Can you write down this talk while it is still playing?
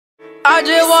I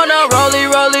just wanna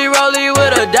rollie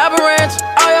with a dapper ranch.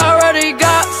 I already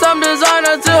got some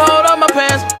designer to hold up my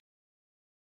pants.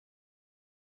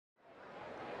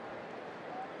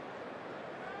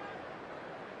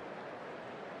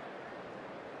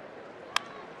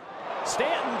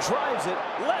 Stanton drives it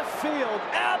left field,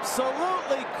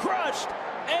 absolutely crushed,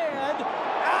 and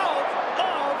out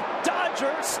of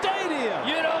Dodger Stadium.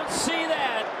 You don't see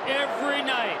that every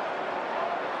night.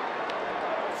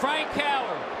 Frank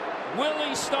Howard,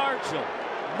 Willie Stargell,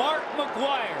 Mark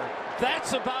McGwire,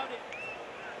 that's about it.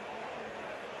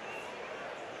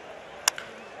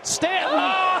 Stanton,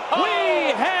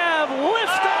 we have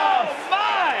liftoff. Oh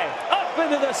my! Up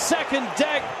into the second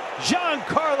deck.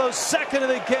 Giancarlo's second of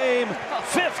the game,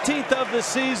 15th of the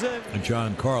season. And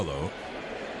Giancarlo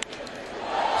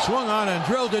swung on and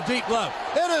drilled to deep left.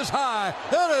 It is high.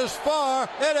 It is far.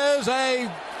 It is a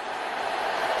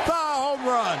foul home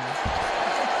run.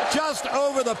 Just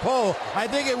over the pole. I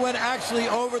think it went actually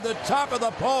over the top of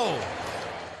the pole.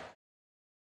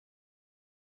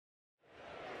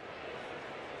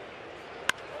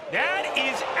 That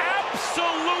is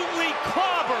absolutely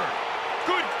clobbered.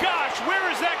 Good gosh, where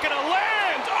is that going to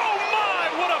land? Oh my,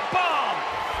 what a bomb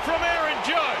from Aaron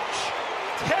Judge.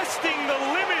 Testing the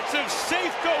limits of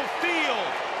Safeco Field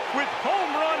with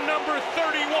home run number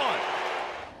 31.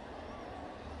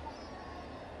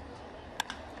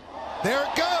 There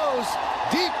it goes,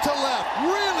 deep to left,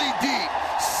 really deep.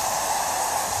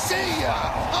 See ya!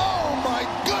 Oh my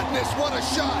goodness, what a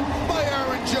shot by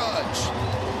Aaron Judge.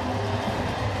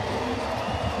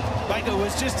 Like it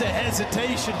was just a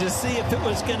hesitation to see if it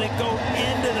was going to go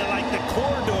into the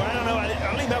corridor. I don't know. I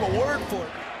don't even have a word for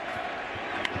it.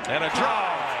 And a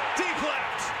drive. Deep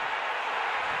left.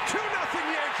 2-0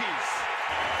 Yankees.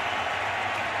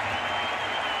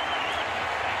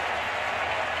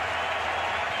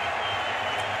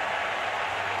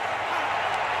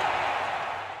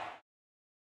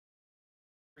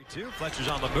 Fletcher's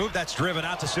on the move. That's driven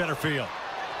out to center field.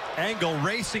 Engel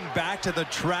racing back to the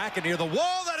track and near the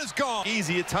wall. That is gone.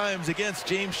 Easy at times against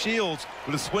James Shields.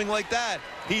 With a swing like that,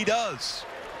 he does.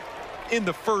 In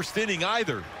the first inning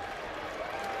either.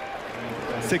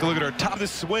 Let's take a look at our top of the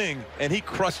swing, and he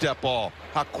crushed that ball.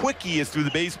 How quick he is through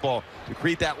the baseball to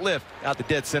create that lift out the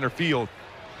dead center field.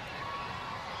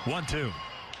 1-2.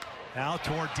 Now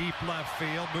toward deep left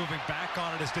field. Moving back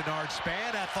on it is Denard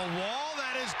Span at the wall.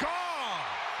 That is gone.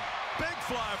 Big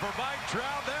fly for Mike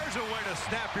Trout. There's a way to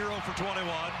snap your 0 for 21.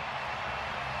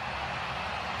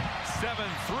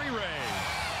 7-3 Rays.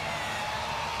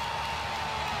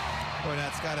 Boy,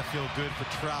 that's got to feel good for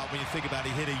Trout when you think about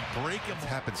it. He hit a break. It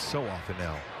happens so often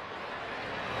now.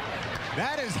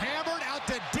 That is hammered out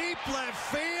to deep left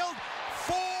field.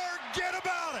 Forget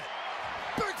about it.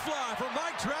 Big fly for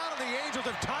Mike Trout, and the Angels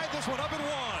have tied this one up at 1.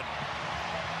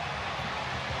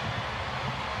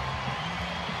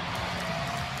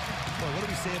 Well, what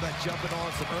do we say about jumping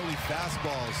on some early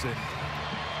fastballs? And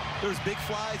there's big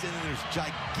flies, and then there's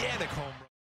gigantic home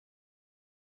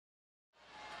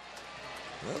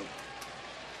runs.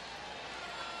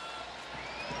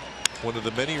 One of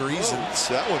the many reasons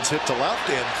that one's hit to left,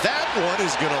 and that one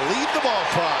is going to leave the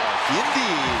ballpark.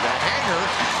 Indeed, a hanger,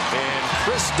 and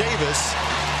Chris Davis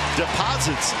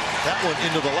deposits that one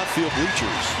into the left field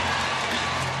bleachers.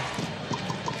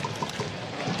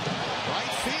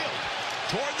 Right field,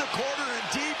 toward the corner and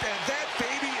deep, and that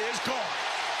baby is gone.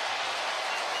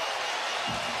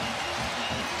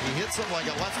 He hits him like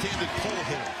a left-handed pull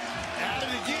hitter. At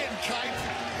it again, Kite.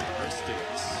 Chris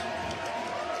Davis.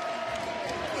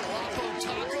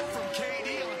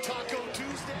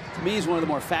 To me, he's one of the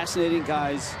more fascinating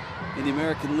guys in the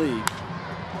American League.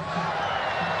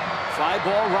 Fly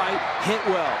ball right, hit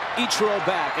well. Ichiro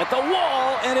back at the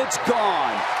wall, and it's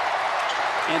gone.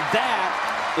 And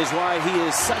that is why he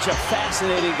is such a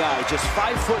fascinating guy. Just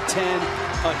 5'10",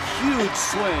 a huge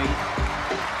swing.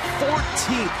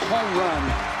 14th home run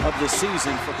of the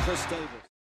season for Chris Davis.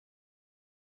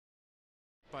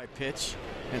 By pitch,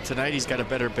 and tonight he's got a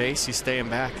better base. He's staying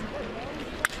back.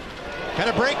 And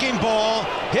a breaking ball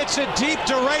hits it deep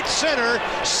to right center.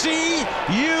 See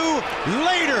you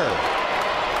later.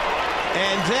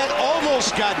 And that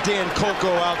almost got Dan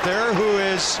Coco out there, who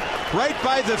is right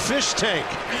by the fish tank.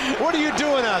 What are you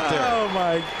doing out there? Oh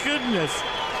my goodness.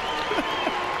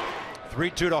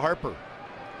 3-2 to Harper.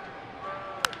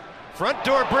 Front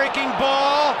door breaking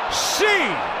ball. See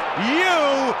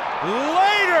you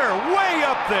later. Way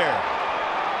up there.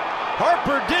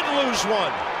 Harper did lose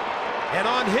one. And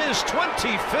on his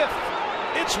 25th,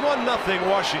 it's 1-0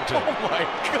 Washington. Oh my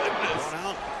goodness.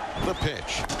 The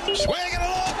pitch. Swinging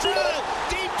a long drive.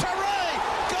 Deep to right.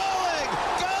 Going.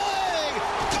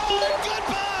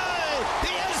 Goodbye.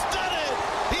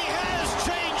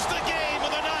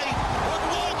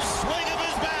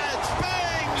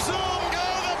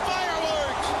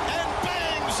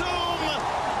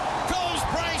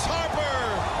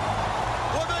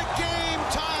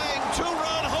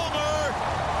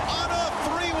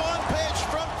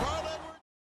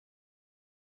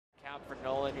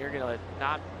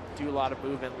 do a lot of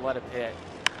movement and let him hit.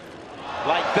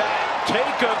 Like that.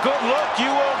 Take a good look. You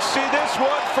won't see this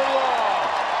one for long.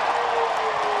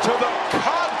 To the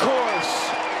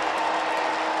concourse.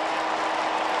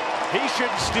 He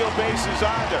shouldn't steal bases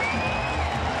either.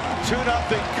 2-0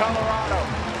 Colorado.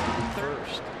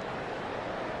 First.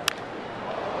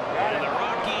 And the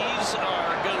Rockies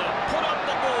are going to put up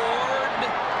the board.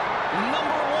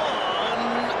 Number 1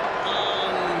 on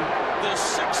the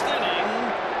 6th inning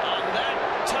on that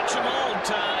touch 'em all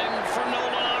time for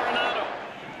Nolan Arenado.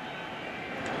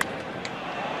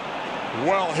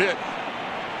 Well hit.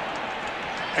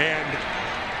 And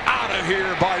out of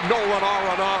here by Nolan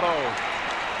Arenado.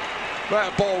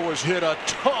 That ball was hit a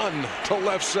ton to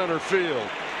left center field.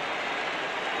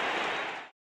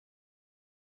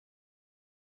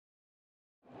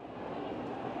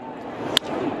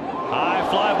 High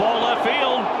fly ball left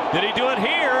field. Did he do it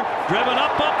here? Driven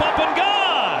up, and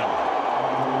gone.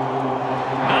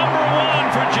 Number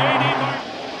 1 for J.D.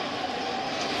 Martin.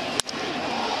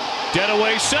 Dead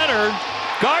away center.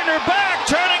 Gardner back,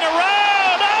 turning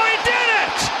around. Oh, he did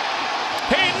it!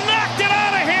 He knocked it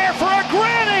out of here for a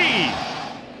granny.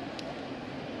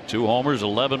 2 homers,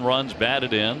 11 runs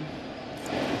batted in.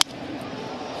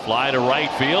 Fly to right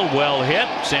field, well hit.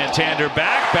 Santander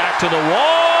back to the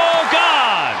wall,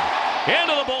 gone.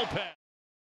 Into the bullpen.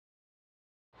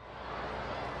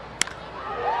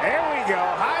 There we go.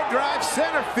 High drive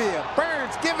center field.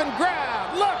 Burns giving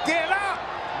ground. Looking up.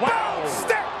 Wow.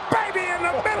 Stick baby in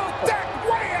the middle deck.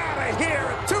 Way out of here.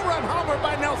 A 2-run homer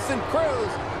by Nelson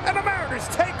Cruz. And the Mariners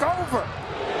take over.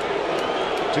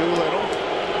 Doolittle.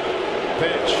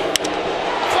 Pitch.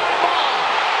 Fly ball.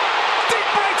 Deep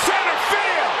right center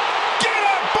field. Get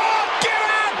up, ball. Get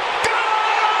out.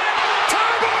 Gone.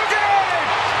 Tie ball game.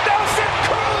 Nelson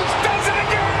Cruz does it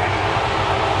again.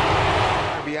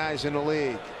 RBIs in the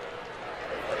league.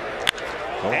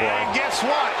 Oh, and guess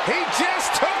what? He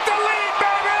just took the lead,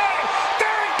 baby!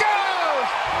 There it goes!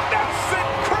 Nelson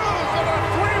Cruz with a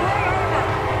 3-run homer!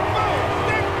 Move,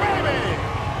 Nick, baby!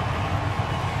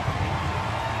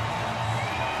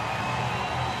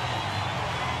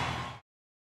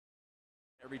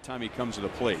 Every time he comes to the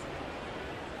plate.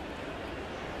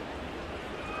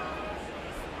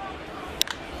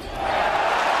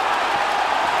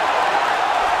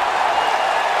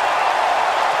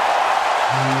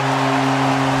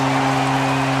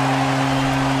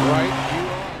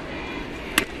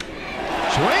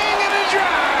 Swing and a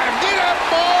drive! Get up,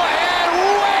 ball, and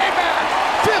way back!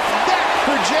 5th deck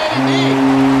for J.D.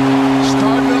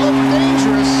 Starting to look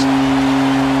dangerous.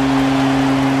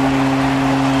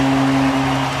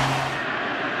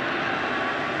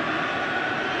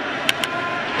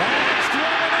 That's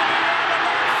driven in the air.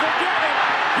 Forget it.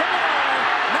 Goodbye.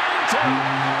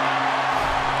 9-2.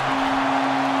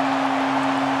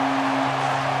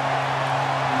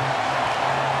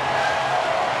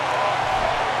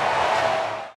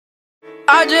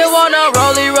 I just wanna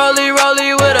rollie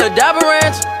with a dapper